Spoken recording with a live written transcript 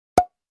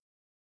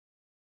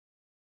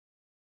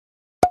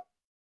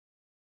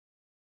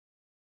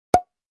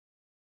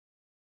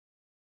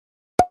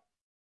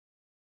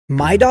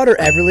My daughter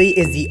Everly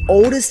is the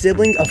oldest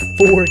sibling of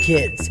 4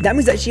 kids. That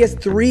means that she has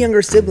 3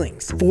 younger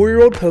siblings,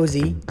 4-year-old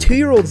Posey,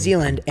 2-year-old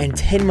Zealand, and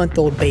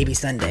 10-month-old baby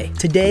Sunday.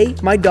 Today,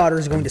 my daughter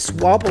is going to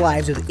swap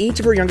lives with each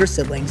of her younger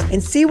siblings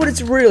and see what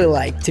it's really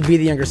like to be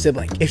the younger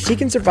sibling. If she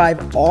can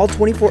survive all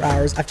 24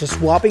 hours after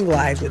swapping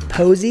lives with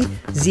Posey,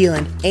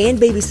 Zealand, and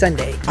baby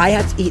Sunday, I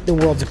have to eat the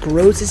world's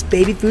grossest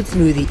baby food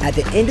smoothie at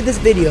the end of this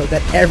video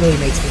that Everly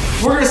makes for me.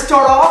 We're gonna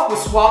start off with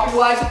swapping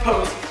lives with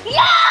Posey.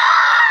 Yeah!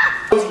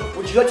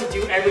 Would you like to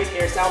do Everly's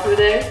hairstyle for the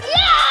day? Yeah!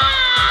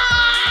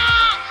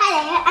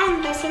 Hello,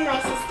 I'm brushing my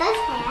sister's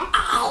hair.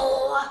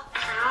 Ow!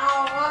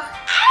 Ow!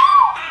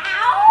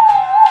 Ow!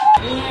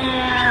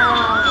 Yeah.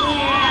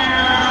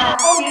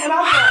 Oh, yeah, and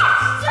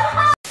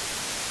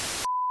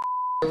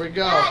Here we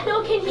go.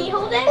 No, can he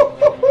hold it?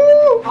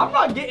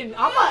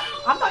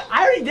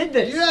 I already did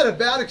this. You had a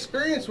bad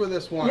experience with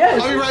this one.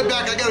 Yes. I'll be right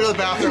back. I gotta go to the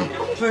bathroom.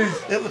 Please.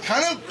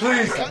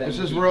 Please. This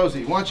is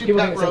Rosie. Why don't you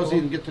pet Rosie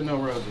and get to know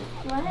Rosie?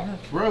 What?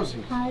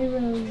 Rosie. Hi,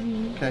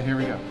 Rosie. Okay, here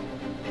we go.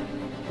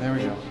 There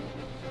we go.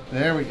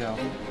 There we go.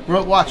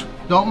 Watch.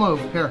 Don't move.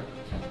 Here.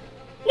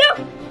 No!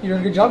 You're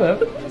doing a good job, Ev.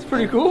 That's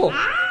pretty cool.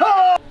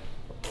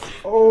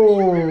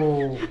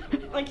 Oh.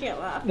 I can't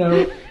laugh.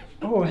 No.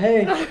 Oh,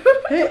 hey.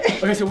 Hey.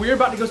 Okay, so we're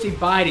about to go say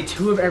bye to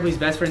 2 of Everly's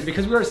best friends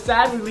because we are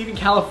sadly leaving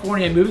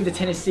California and moving to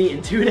Tennessee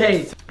in 2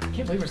 days. I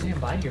can't believe we're saying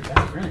bye to your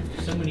best friend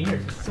for so many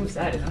years. It's so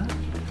sad, huh?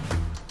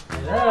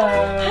 Hello.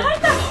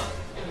 Hi.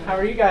 How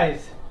are you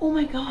guys? Oh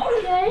my god.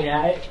 Okay.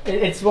 Yeah,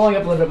 it's swelling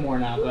up a little bit more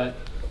now, but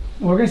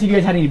we're gonna see if you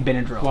guys had any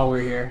Benadryl while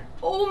we're here.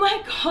 Oh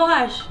my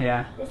gosh.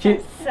 Yeah. This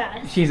is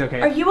sad. She's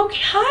okay. Are you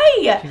okay?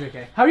 Hi. She's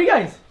okay. How are you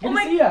guys? Good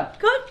to see ya.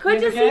 Good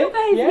to see you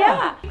guys.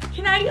 Yeah.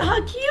 Can I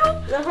hug you?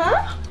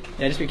 Uh-huh.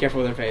 Yeah, just be careful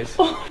with her face.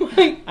 Oh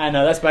my. I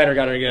know, that spider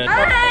got her good.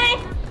 Hi.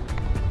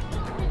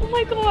 Oh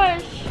my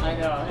gosh. I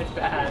know, it's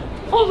bad.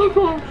 Oh my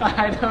gosh.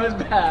 I know it's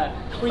bad.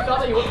 We thought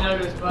that you wouldn't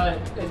notice, but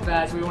it's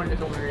bad, so we wanted to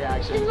film your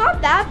reaction. It's not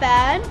that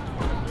bad.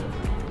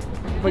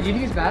 But you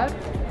think it's bad?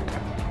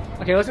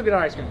 Okay, let's go get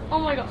our ice cream. Oh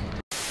my god.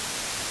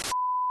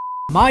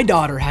 My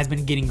daughter has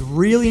been getting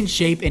really in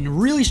shape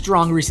and really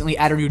strong recently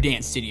at her new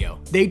dance studio.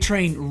 They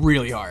train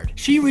really hard.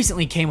 She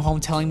recently came home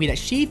telling me that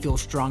she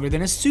feels stronger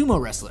than a sumo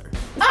wrestler.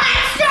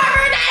 I'm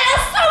stronger than a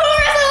sumo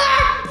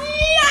wrestler!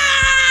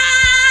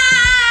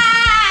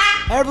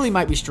 Yeah! Everly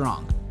might be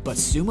strong, but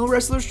sumo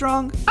wrestler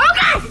strong?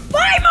 Okay, 5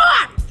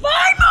 more! 5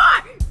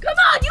 more! Come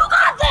on, you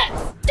got this!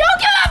 Don't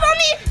give up on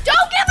me!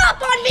 Don't give up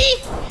on me!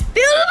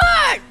 Feel the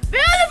bird!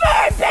 Feel the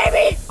bird,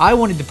 baby! I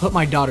wanted to put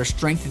my daughter's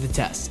strength to the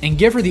test and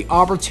give her the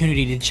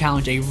opportunity to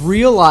challenge a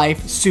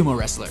real-life sumo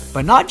wrestler.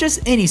 But not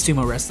just any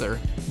sumo wrestler.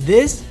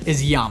 This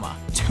is Yama,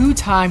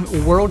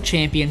 2-time world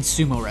champion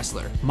sumo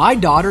wrestler. My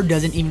daughter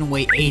doesn't even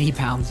weigh 80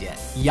 pounds yet.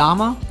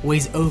 Yama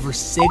weighs over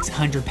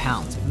 600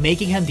 pounds,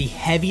 making him the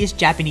heaviest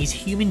Japanese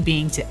human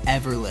being to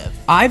ever live.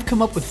 I've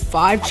come up with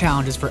 5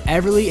 challenges for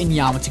Everly and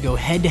Yama to go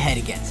head-to-head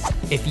against.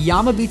 If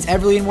Yama beats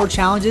Everly in more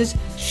challenges,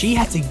 she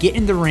has to get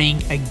in the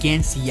ring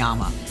against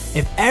Yama.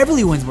 If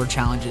Everly wins more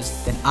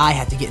challenges, then I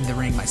have to get in the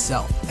ring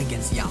myself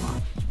against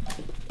Yama.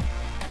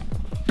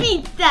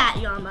 Beat that,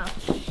 Yama.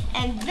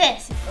 And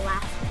this is the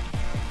last one.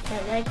 My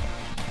leg.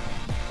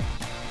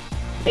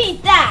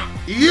 Beat that!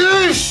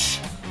 Yes!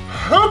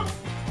 Hup!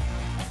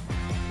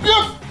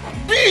 Yup!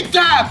 Beat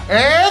that!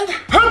 And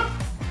hup!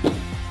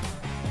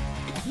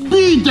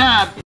 Beat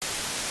that!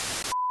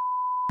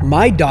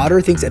 My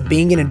daughter thinks that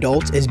being an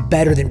adult is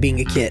better than being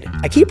a kid.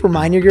 I keep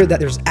reminding her that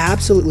there's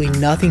absolutely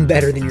nothing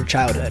better than your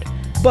childhood.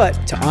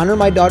 But to honor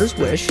my daughter's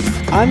wish,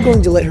 I'm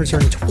going to let her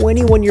turn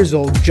 21 years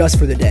old just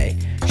for the day.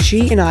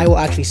 She and I will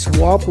actually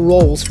swap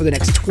roles for the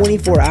next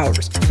 24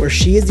 hours, where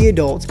she is the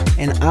adult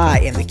and I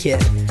am the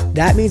kid.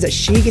 That means that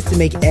she gets to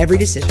make every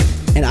decision,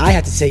 and I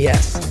have to say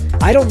yes.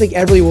 I don't think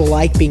Everly will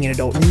like being an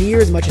adult near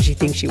as much as she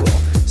thinks she will.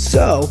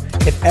 So,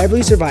 if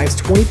Everly survives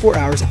 24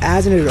 hours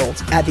as an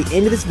adult, at the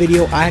end of this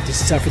video, I have to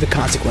suffer the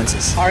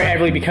consequences. All right,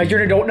 Everly, because you're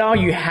an adult now,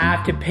 you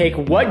have to pick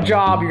what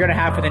job you're gonna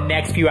have for the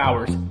next few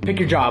hours. Pick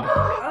your job.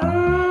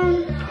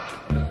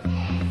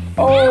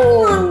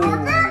 Oh!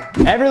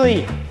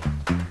 Everly!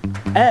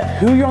 Ev,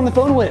 who you're on the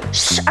phone with?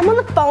 Shh, I'm on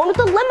the phone with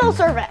the limo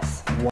service.